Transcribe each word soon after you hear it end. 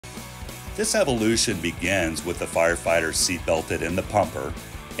This evolution begins with the firefighter seatbelted in the pumper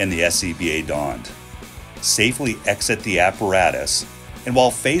and the SCBA donned. Safely exit the apparatus, and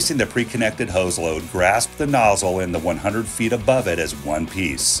while facing the pre-connected hose load, grasp the nozzle in the 100 feet above it as one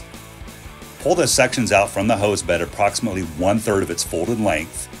piece. Pull the sections out from the hose bed approximately 1/3 of its folded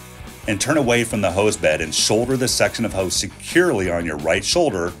length, and turn away from the hose bed and shoulder the section of hose securely on your right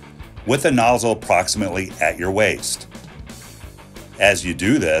shoulder with the nozzle approximately at your waist. As you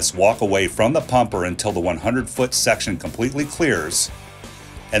do this, walk away from the pumper until the 100-foot section completely clears,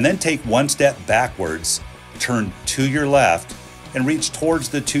 and then take one step backwards, turn to your left, and reach towards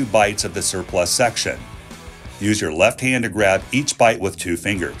the 2 bites of the surplus section. Use your left hand to grab each bite with 2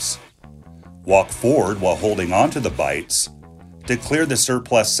 fingers. Walk forward while holding onto the bites to clear the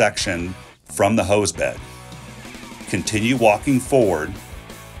surplus section from the hose bed. Continue walking forward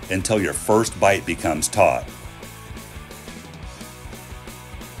until your first bite becomes taut.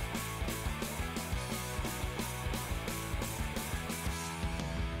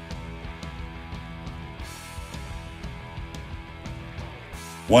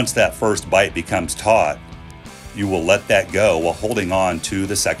 Once that first bite becomes taut, you will let that go while holding on to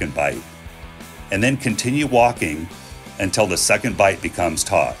the second bite, and then continue walking until the second bite becomes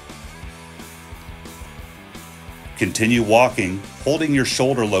taut. Continue walking, holding your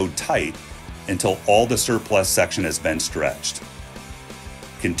shoulder load tight until all the surplus section has been stretched.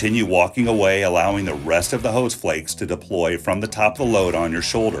 Continue walking away, allowing the rest of the hose flakes to deploy from the top of the load on your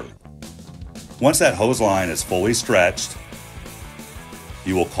shoulder. Once that hose line is fully stretched,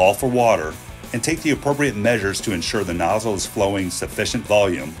 you will call for water and take the appropriate measures to ensure the nozzle is flowing sufficient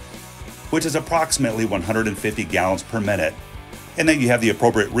volume, which is approximately 150 gallons per minute, and that you have the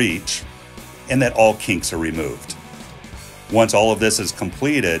appropriate reach, and that all kinks are removed. Once all of this is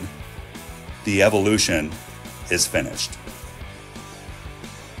completed, the evolution is finished.